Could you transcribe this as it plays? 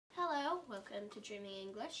welcome to Dreaming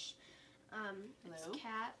English. It's Hello.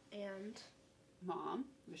 Kat and Mom,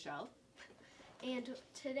 Michelle. And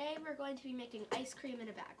today we're going to be making ice cream in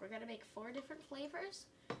a bag. We're going to make 4 different flavors: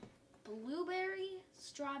 blueberry,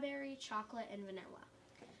 strawberry, chocolate, and vanilla.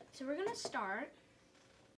 So we're going to start.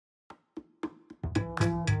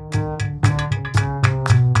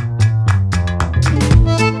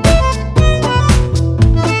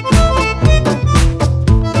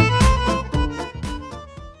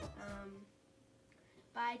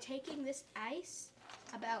 By taking this ice,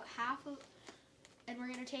 about half of, and we're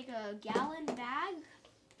going to take a gallon bag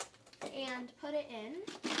and put it in.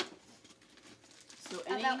 So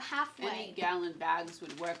about halfway. Any gallon bags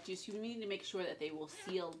would work. Just you need to make sure that they will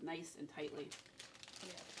seal nice and tightly.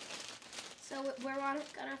 Yeah. So we're going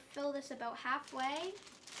to fill this about halfway.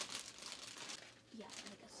 Yeah,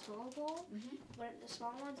 like a small bowl. One of the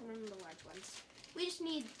small ones and one of the large ones. We just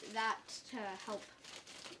need that to help.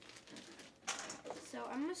 So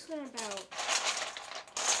I'm just going to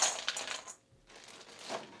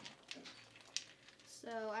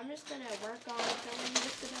work on filling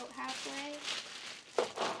this about halfway.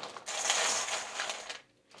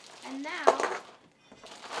 And now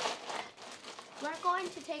we're going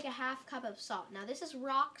to take a half cup of salt. Now this is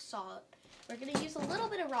rock salt. We're going to use a little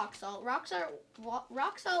bit of rock salt. Rock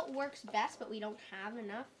salt works best, but we don't have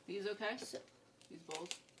enough. These okay? These bowls?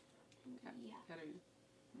 Yeah. Katerina.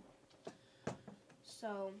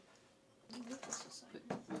 So move this aside.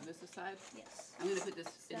 Move this aside? Yes. I'm going to put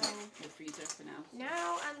this in the freezer for now.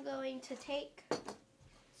 Now I'm going to take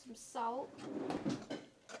some salt.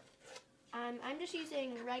 I'm just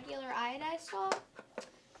using regular iodized salt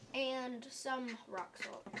and some rock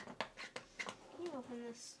salt. Can you open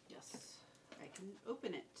this? Yes, I can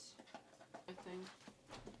open it. I think.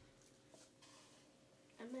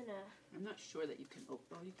 I'm not sure that you can open.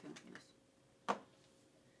 Oh, you can open this.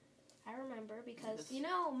 I remember because you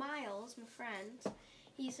know Miles, my friend,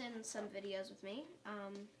 he's in some videos with me.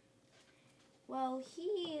 Well,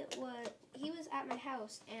 he was at my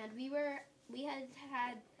house, and we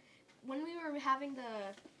had when we were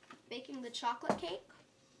baking the chocolate cake,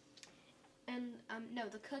 and no,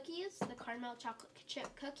 the cookies, the caramel chocolate chip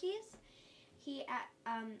cookies.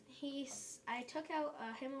 I took out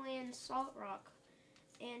a Himalayan salt rock,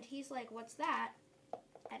 and he's like, "What's that?"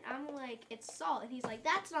 And I'm like, "It's salt." And he's like,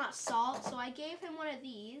 "That's not salt." So I gave him one of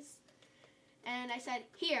these, and I said,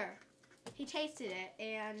 "Here." He tasted it,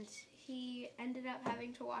 and he ended up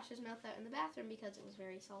having to wash his mouth out in the bathroom because it was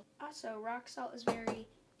very salty. Also, rock salt is very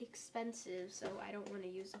expensive, so I don't want to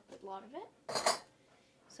use a lot of it.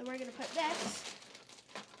 So we're going to put this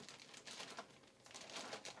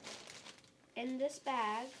in this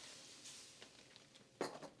bag.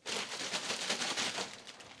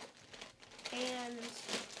 And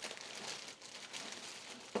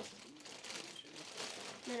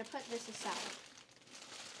I'm going to put this aside.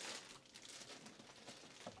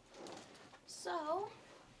 So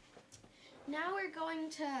now we're going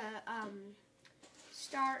to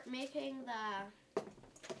start making the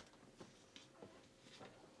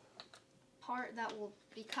part that will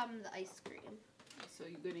become the ice cream. So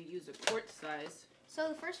you're going to use a quart size. So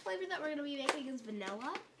the first flavor that we're going to be making is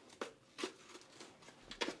vanilla.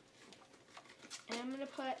 And I'm going to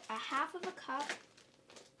put a half of a cup,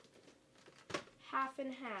 half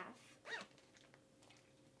and half.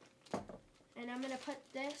 And I'm going to put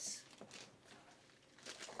this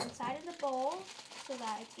inside of the bowl so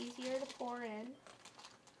that it's easier to pour in.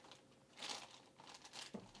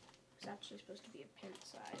 It's actually supposed to be a pint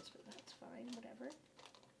size, but that's fine, whatever.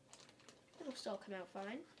 It'll still come out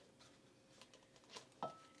fine.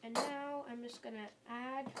 And now I'm just going to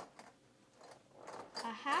add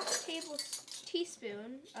a half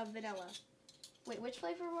teaspoon of vanilla. Wait, which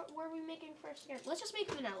flavor were we making first again? Let's just make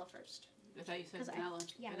vanilla first. I thought you said vanilla.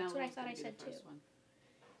 Yeah, vanilla that's what I thought I said too.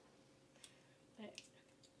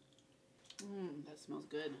 That smells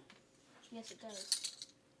good. Yes, it does.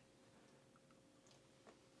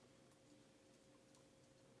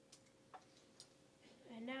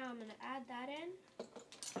 And now I'm going to add that in.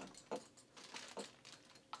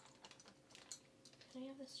 Can I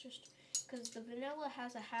have this just... Because the vanilla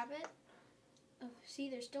has a habit of... See,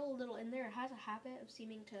 there's still a little in there. It has a habit of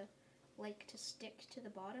seeming to like to stick to the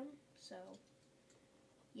bottom. So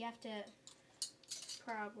you have to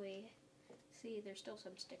probably... See, there's still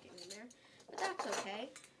some sticking in there. But that's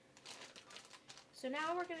okay. So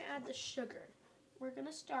now we're going to add the sugar. We're going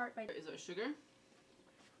to start by... Is there sugar?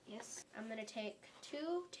 Yes. I'm going to take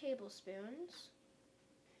 2 tablespoons.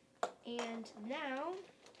 And now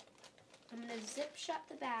I'm going to zip shut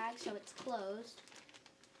the bag so it's closed.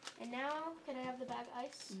 And now, can I have the bag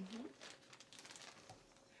ice?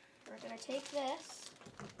 we're going to take this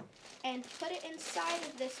and put it inside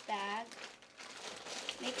of this bag.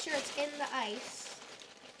 Make sure it's in the ice.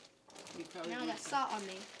 Now I got salt on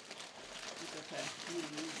me. It's okay. I'm going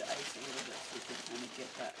to move the ice a little bit so we can kind of get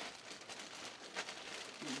that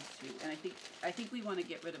into. And I think we want to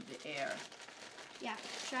get rid of the air. Yeah,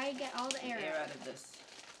 try and get all the air out of this.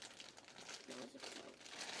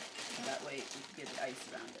 That way we can get the ice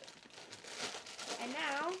around it. And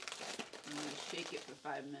now I'm going to shake it for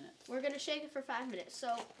 5 minutes. We're going to shake it for 5 minutes.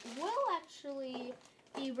 So we'll actually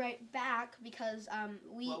be right back because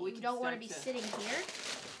we don't want to be sitting here.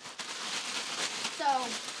 So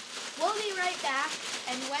we'll be right back,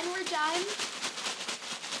 and when we're done,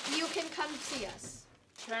 you can come see us.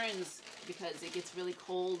 Turns because it gets really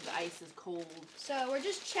cold. The ice is cold. So we're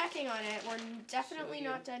just checking on it. We're definitely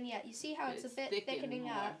not done yet. You see how it's a bit thickening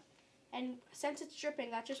up. And since it's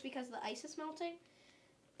dripping, that's just because the ice is melting.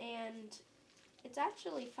 And it's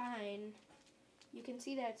actually fine. You can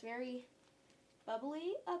see that it's very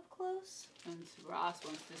bubbly up close. And Ross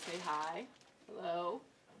wants to say hi. Hello.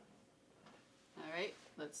 All right,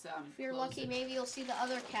 let's if you're lucky, maybe you'll see the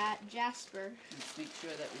other cat, Jasper. Let's make sure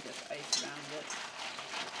that we get the ice around it.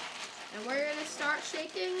 And we're gonna start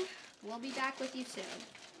shaking. We'll be back with you soon.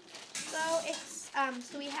 So it's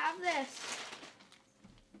so we have this.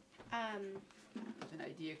 I have an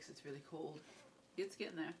idea because it's really cold. It's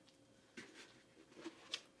getting there.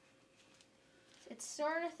 It's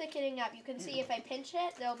sort of thickening up. You can see if I pinch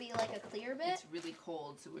it, there'll be like a clear bit. It's really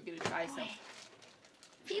cold, so we're gonna try some.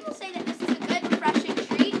 People say that this is a good, refreshing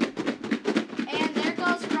treat. And there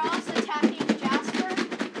goes Ross attacking Jasper.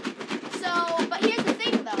 So, but here's the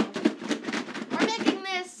thing though. We're making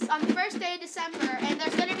this on the first day of December, and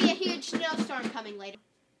there's going to be a huge snowstorm coming later.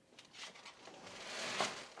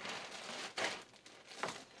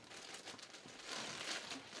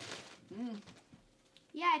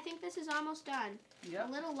 Yeah, I think this is almost done. Yep.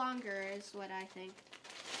 A little longer is what I think.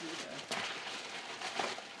 Okay.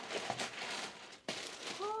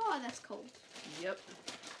 Oh, that's cold. Yep.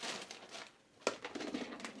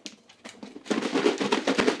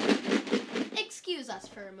 Excuse us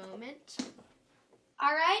for a moment.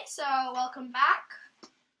 All right, so welcome back.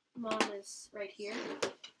 Mom is right here.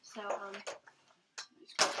 So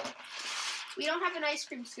we don't have an ice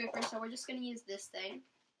cream scooper, so we're just gonna use this thing.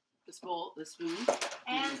 This bowl, this spoon.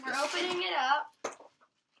 And we're opening it up.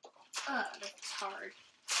 That's hard.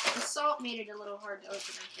 The salt made it a little hard to open,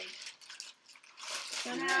 I think.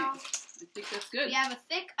 So now, I think that's good. we have a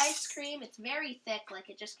thick ice cream. It's very thick, like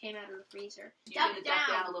it just came out of the freezer. You're gonna duck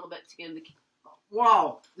down a little bit to get in the.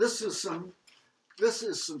 Wow, this is some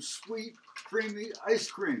sweet, creamy ice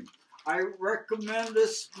cream. I recommend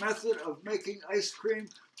this method of making ice cream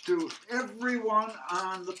to everyone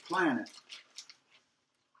on the planet.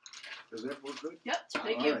 Does that work good? Yep.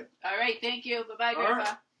 Thank you. All right. Thank you. Bye bye,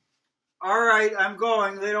 Grandpa. All right, I'm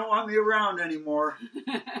going. They don't want me around anymore.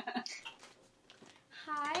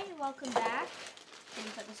 Hi, welcome back. Can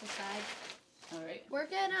you put this aside? All right. We're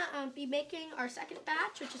gonna be making our second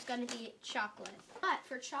batch, which is gonna be chocolate. But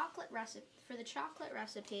for the chocolate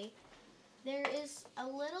recipe, there is a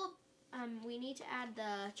little. We need to add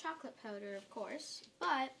the chocolate powder, of course,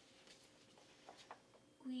 but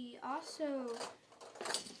we also.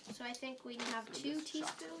 So I think we have 2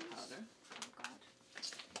 teaspoons. Oh God.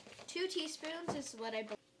 2 teaspoons is what I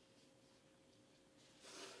believe.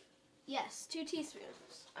 Yes, 2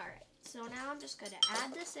 teaspoons. All right. So now I'm just gonna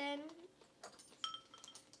add this in.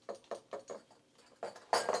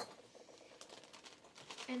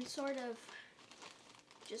 And sort of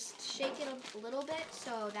just shake it a little bit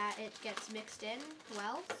so that it gets mixed in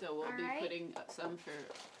well. So we'll be putting some for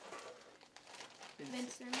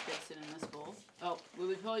Vincent in this bowl. Oh, we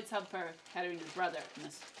would probably some for Katerina's brother in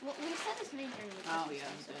this. Well, we said his name during the Oh yeah,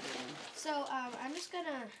 we did. So I'm just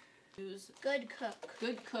gonna use Good Cook.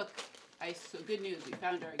 Good Cook ice. So good news, we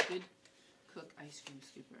found our Good Cook ice cream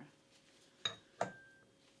scooper,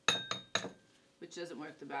 which doesn't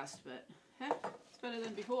work the best, but it's better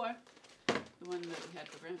than before. The one that we had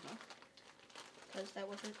for Grandpa. Because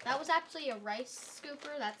that was actually a rice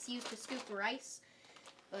scooper. That's used to scoop rice,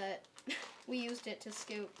 but we used it to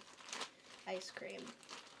scoop ice cream.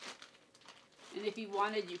 And if you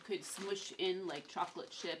wanted, you could smush in like chocolate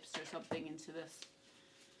chips or something into this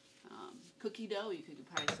cookie dough. You could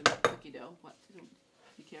probably some cookie dough. What?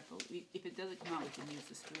 Be careful. If it doesn't come out, we can use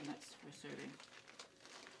the spoon that's for serving.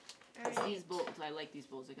 Right. These bowls, I like these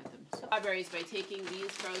bowls. I got them. Strawberries by taking these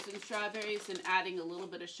frozen strawberries and adding a little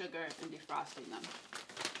bit of sugar and defrosting them.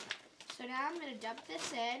 So now I'm going to dump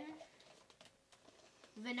this in.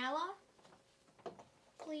 Vanilla,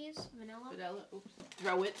 please. Vanilla. Oops.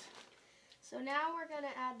 Throw it. So now we're going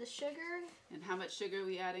to add the sugar. And how much sugar are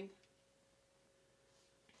we adding?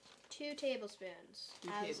 2 tablespoons, 2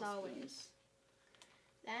 as tablespoons. always.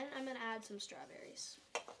 Then I'm going to add some strawberries.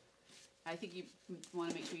 I think you want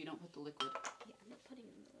to make sure you don't put the liquid. Yeah, I'm not putting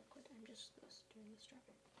in the liquid. I'm just stirring the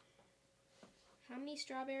strawberry. How many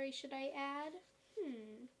strawberries should I add?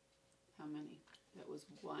 How many? That was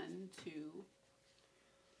 1, 2,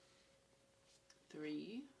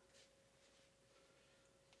 3,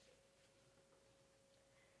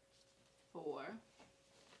 4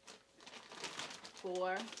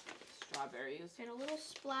 strawberries. And a little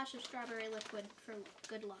splash of strawberry liquid for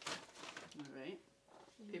good luck. All right.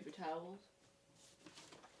 Paper towels.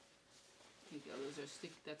 There you go. Those are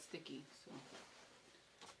that's sticky. So.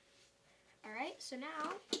 All right. So now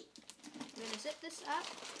I'm gonna zip this up,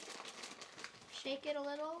 shake it a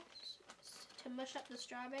little to mush up the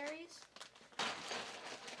strawberries.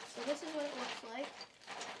 So this is what it looks like.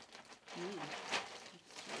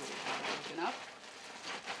 Open up.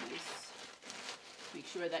 Nice. Make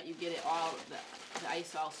sure that you get it all the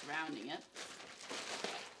ice all surrounding it.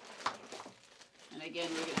 And again,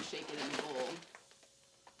 we're going to shake it in the bowl.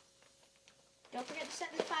 Don't forget to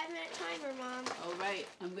set the 5-minute timer, Mom. All right,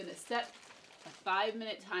 I'm going to set a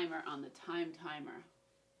 5-minute timer on the time timer.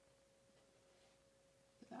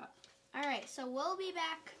 That. All right, so we'll be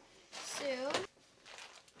back soon.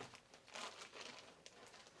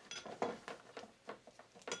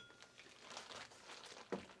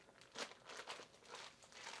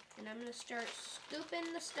 And I'm going to start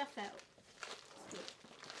scooping the stuff out.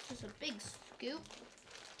 Just a big scoop.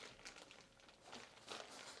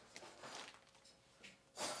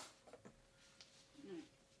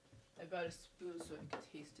 I brought a spoon so I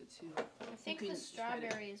could taste it too. I think the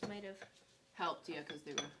strawberries might have helped, yeah, because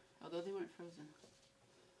they were, although they weren't frozen.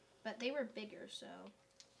 But they were bigger, so.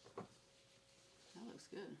 That looks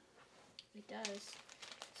good. It does.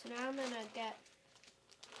 So now I'm going to get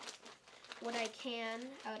what I can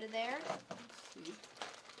out of there. Let's see.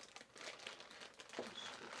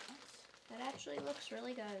 That actually looks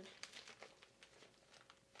really good.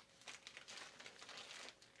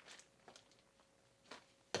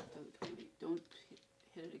 Don't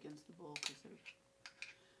hit it against the bowl because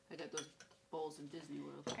I got those bowls in Disney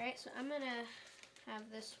World. Alright, so I'm going to have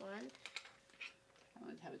this one. I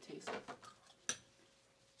want to have a taste.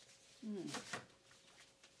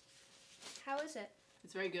 How is it?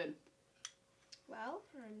 It's very good. Well,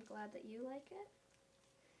 I'm glad that you like it.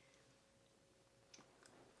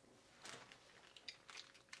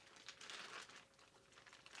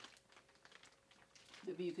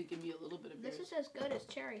 Maybe you could give me a little bit of yours. This is as good as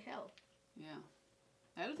Cherry Hill. Yeah.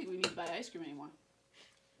 I don't think we need to buy ice cream anymore.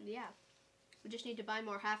 Yeah. We just need to buy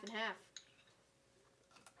more half and half.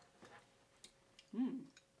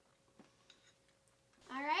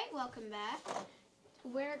 Alright, welcome back.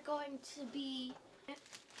 We're going to be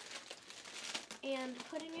and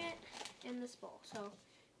putting it in this bowl. So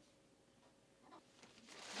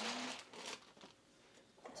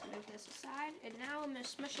let's move this aside. And now I'm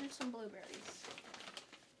just smushing some blueberries.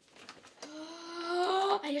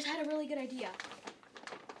 I just had a really good idea.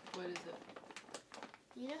 What is it?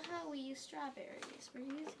 You know how we use strawberries? We're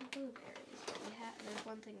using blueberries, but there's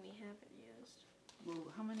one thing we haven't used.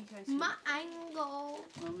 Well, how many guys? Mango.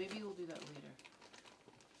 Well, maybe we'll do that later.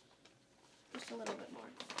 Just a little bit more.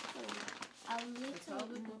 A That's all little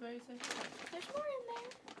the more. blueberries I have? There's more in there.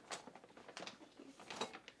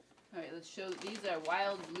 All right, let's show. These are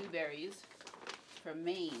wild blueberries from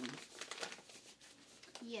Maine.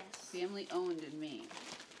 Yes. Family owned in Maine.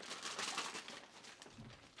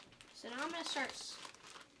 So now I'm going to start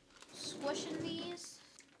squishing these.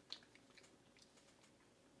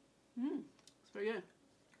 It's pretty good.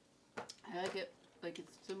 I like it like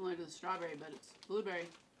it's similar to the strawberry, but it's blueberry.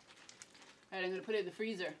 All right, I'm going to put it in the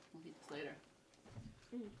freezer. We'll eat this later.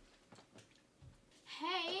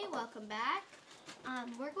 Hey, welcome back.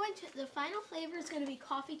 The final flavor is going to be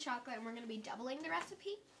coffee chocolate, and we're going to be doubling the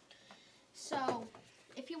recipe. So,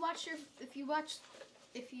 you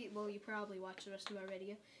probably watched the rest of our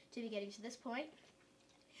video to be getting to this point.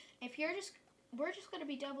 We're just going to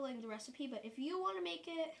be doubling the recipe, but if you want to make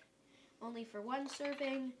it only for 1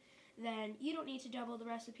 serving, then you don't need to double the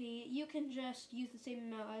recipe. You can just use the same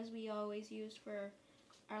amount as we always used for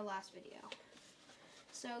our last video.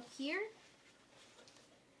 So here,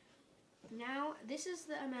 now this is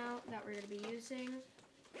the amount that we're going to be using.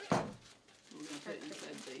 We're going to put it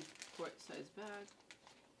inside the quart-sized bag.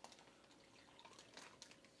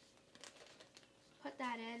 Put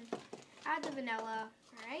that in. Add the vanilla.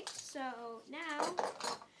 Alright, so now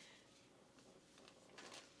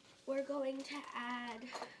we're going to add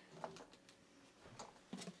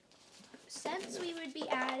 7 since we would be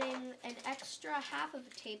adding an extra half of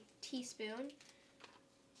a teaspoon,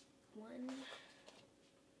 1,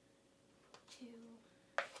 2,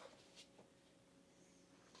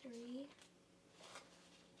 3,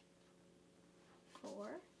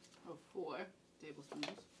 4. Oh, 4 tablespoons.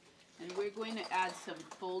 And we're going to add some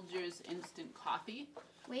Folgers instant coffee.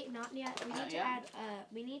 Wait, not yet.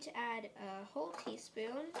 We need to add a whole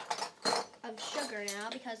teaspoon of sugar now,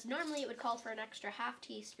 because normally it would call for an extra half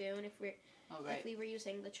teaspoon if we were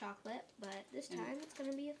using the chocolate, but this time it's going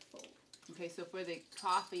to be a full. Okay, so for the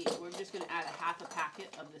coffee, we're just going to add a half a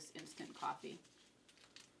packet of this instant coffee.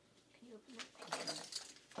 Can you open that packet?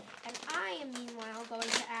 And I am meanwhile going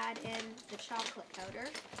to add in the chocolate powder.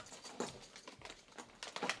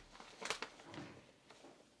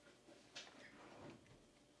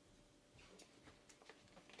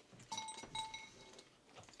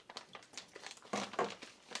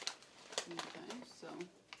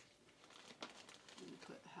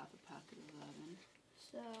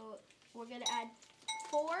 So we're going to add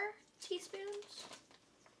 4 teaspoons.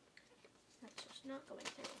 That's just not going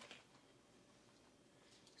through.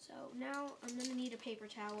 So now I'm going to need a paper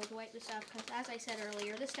towel to wipe this off, because as I said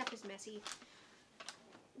earlier, this stuff is messy.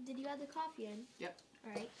 Did you add the coffee in? Yep.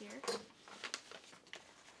 Alright, here. So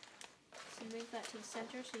move that to the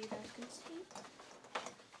center so you guys can see.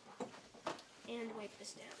 And wipe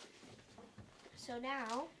this down. So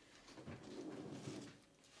now,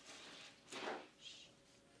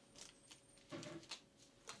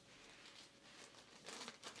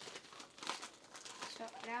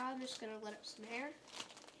 I'm just going to let up some air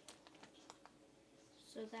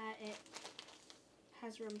so that it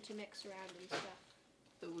has room to mix around and stuff.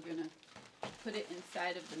 So we're going to put it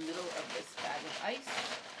inside of the middle of this bag of ice.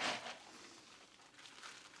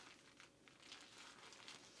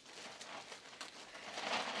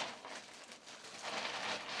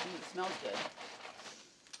 Ooh, it smells good.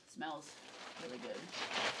 It smells really good.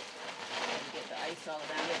 Get the ice all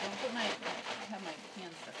around it. Don't have my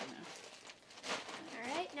hand stuck in there.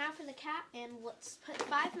 Alright, now for the cap, and let's put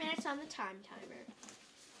 5 minutes on the time timer.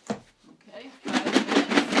 Okay, 5 minutes.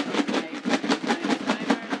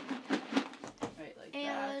 Timer. Right, like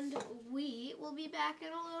and that. We will be back in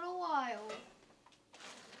a little while.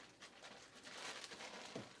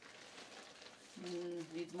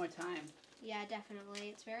 Needs more time. Yeah, definitely.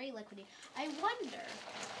 It's very liquidy. I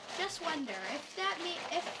just wonder, if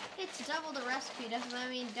it's double the recipe, doesn't that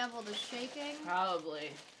mean double the shaking?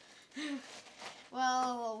 Probably.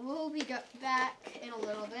 Well, we'll be back in a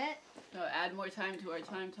little bit. So add more time to our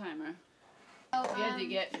time timer. Oh, we had to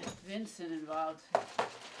get Vincent involved.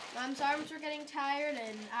 Mom's arms were getting tired,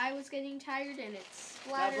 and I was getting tired, and it's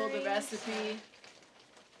splattering. Double the recipe.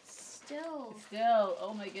 Still,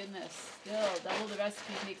 oh my goodness. Still, double the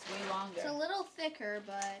recipe takes way longer. It's a little thicker,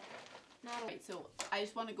 but not. Right, so I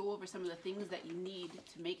just want to go over some of the things that you need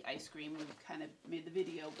to make ice cream. We've kind of made the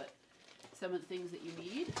video, but some of the things that you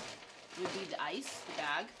need would be the ice, the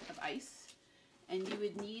bag of ice, and you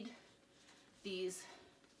would need these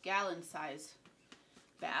gallon size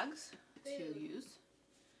bags to use.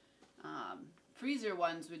 Freezer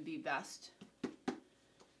ones would be best. I'm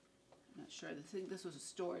not sure. I think this was a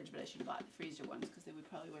storage, but I should have bought the freezer ones because they would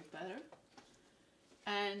probably work better.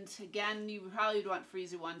 And again, you probably would want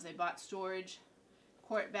freezer ones. I bought storage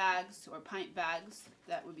quart bags or pint bags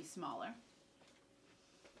that would be smaller.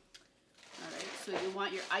 Alright, so you'll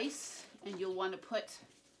want your ice, and you'll want to put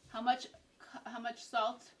how much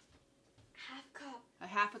salt? Half cup. A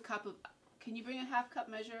half a cup of, can you bring a half cup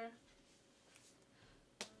measure?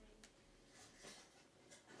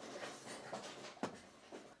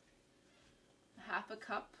 Half a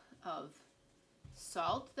cup of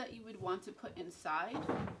salt that you would want to put inside.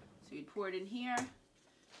 So you'd pour it in here,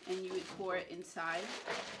 and you would pour it inside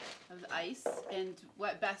of the ice. And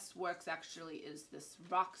what best works actually is this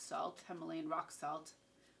rock salt, Himalayan rock salt.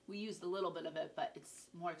 We used a little bit of it, but it's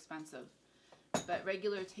more expensive. But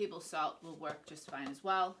regular table salt will work just fine as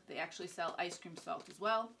well. They actually sell ice cream salt as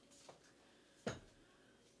well.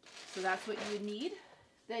 So that's what you would need.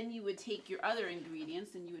 Then you would take your other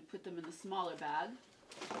ingredients and you would put them in the smaller bag.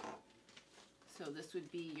 So this would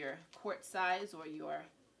be your quart size or your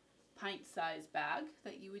pint size bag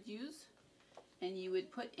that you would use. And you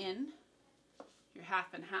would put in your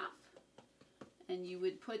half and half. And you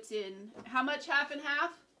would put in, how much half and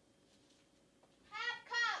half? Half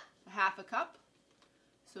cup. Half a cup.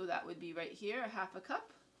 So that would be right here, a half a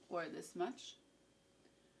cup, or this much.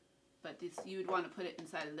 But this, you would want to put it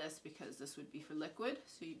inside of this because this would be for liquid.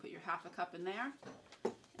 So you put your half a cup in there,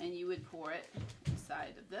 and you would pour it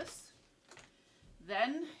inside of this.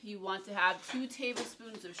 Then you want to have 2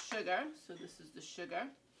 tablespoons of sugar. So this is the sugar.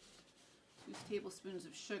 2 tablespoons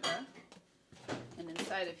of sugar. And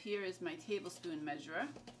inside of here is my tablespoon measurer.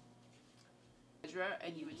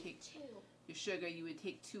 And you would take your sugar, you would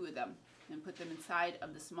take 2 of them and put them inside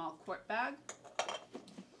of the small quart bag.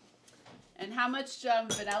 And how much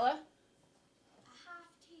vanilla? A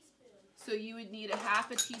half teaspoon. So you would need a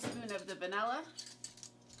half a teaspoon of the vanilla,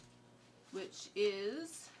 which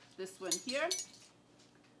is this one here.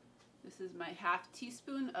 This is my half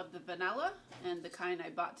teaspoon of the vanilla, and the kind I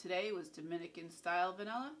bought today was Dominican style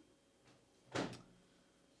vanilla. Okay.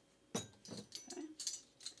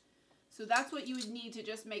 So that's what you would need to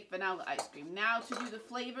just make vanilla ice cream. Now to do the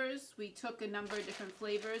flavors, we took a number of different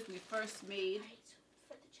flavors. We first made... Right, so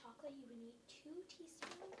for the chocolate you would need 2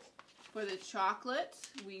 teaspoons. For the chocolate,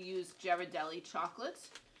 we used Ghirardelli chocolate,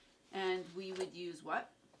 and we would use what?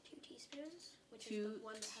 2 teaspoons, which 2 is the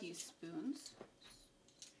one that has teaspoons.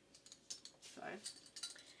 Sorry.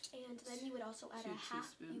 And then you would also add 2 a half.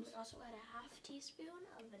 teaspoons. You would also add a half teaspoon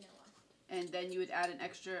of vanilla. And then you would add an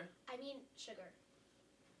extra Sugar.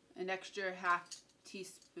 An extra half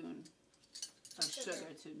teaspoon of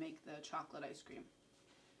sugar to make the chocolate ice cream.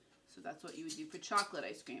 So that's what you would do for chocolate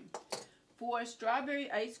ice cream. For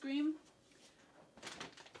strawberry ice cream,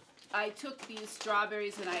 I took these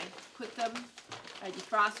strawberries and I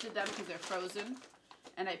defrosted them because they're frozen,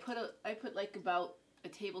 and I put like about a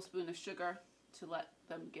tablespoon of sugar to let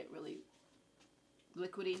them get really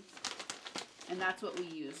liquidy, and that's what we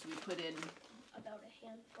used. We put in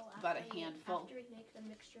About a handful. After we make the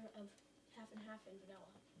mixture of half and half in vanilla.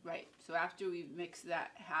 Right. So after we mix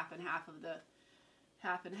that half and half of the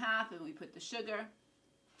half and half, and we put the sugar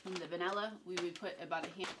and the vanilla, we would put about a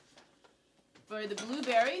hand. For the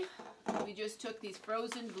blueberry, we just took these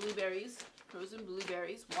frozen blueberries,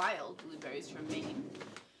 wild blueberries from Maine,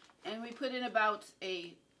 and we put in about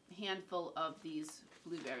a handful of these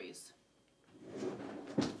blueberries.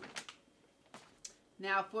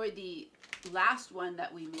 Now for the last one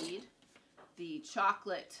that we made, the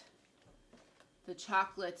chocolate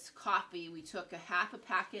coffee, we took a half a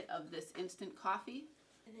packet of this instant coffee.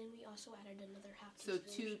 And then we also added another half So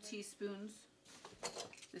teaspoon. 2 teaspoons.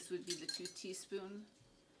 This would be the 2 teaspoon.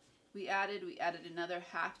 We added another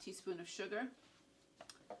half teaspoon of sugar.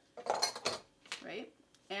 Right?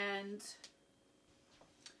 And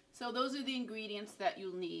so those are the ingredients that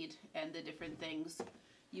you'll need and the different things.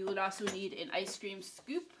 You would also need an ice cream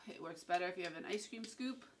scoop. It works better if you have an ice cream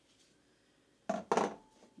scoop.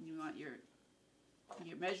 You want your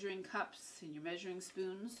measuring cups and your measuring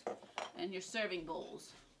spoons and your serving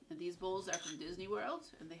bowls. And these bowls are from Disney World,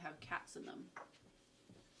 and they have cats in them.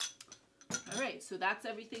 Alright, so that's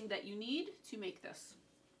everything that you need to make this.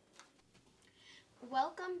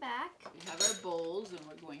 Welcome back. We have our bowls, and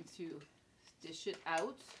we're going to dish it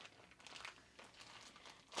out.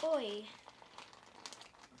 Oi.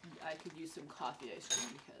 I could use some coffee ice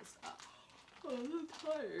cream because I'm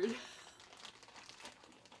tired.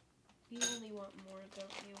 You only want more,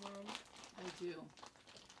 don't you, Mom? I do.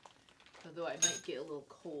 Although I might get a little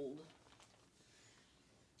cold.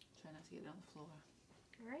 Try not to get it on the floor.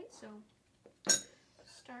 Alright, so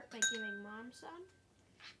start by giving Mom some.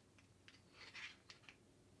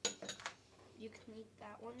 You can eat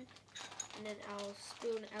that one. And then I'll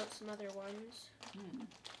spoon out some other ones.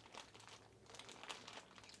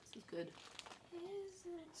 This is good.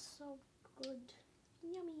 Isn't it so good?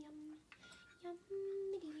 Yummy, yum.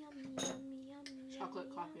 Yummy, yummy, yummy, yummy. Chocolate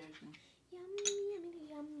yummy, coffee ice cream. Yummy, yummy,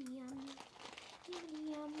 yummy, yum. Yummy,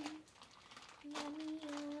 yum. Yummy,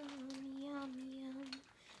 yum, yum, yum,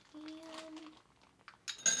 yum.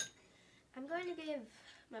 I'm going to give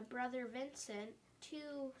my brother Vincent 2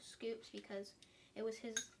 scoops because it was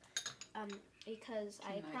his, because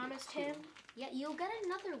I promised him. Yeah, you'll get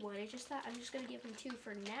another one. It's just that I'm just going to give him 2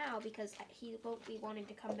 for now because he won't be wanting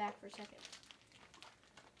to come back for a second.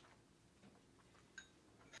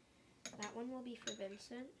 That one will be for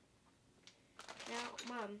Vincent. Now,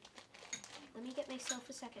 Mom, let me get myself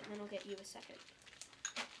a second, and then I'll get you a second.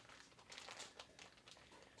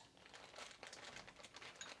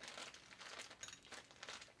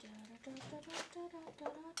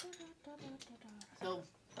 So,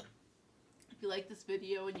 if you like this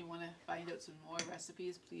video and you want to find out some more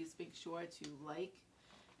recipes, please make sure to like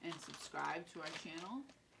and subscribe to our channel.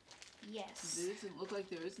 Yes. It doesn't look like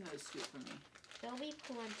there is another scoop for me. There'll be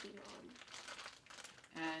plenty, Mom.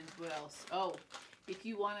 And what else? Oh, if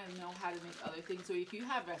you want to know how to make other things, or if you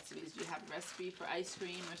have recipes, you have a recipe for ice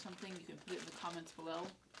cream or something, you can put it in the comments below.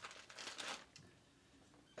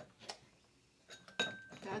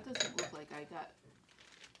 That doesn't look like I got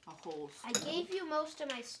a whole scoop. I gave you most of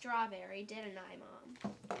my strawberry, didn't I, Mom?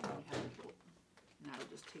 Now I'll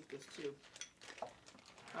just take this too.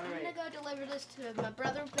 All I'm right. gonna go deliver this to my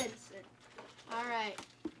brother Vincent. All right.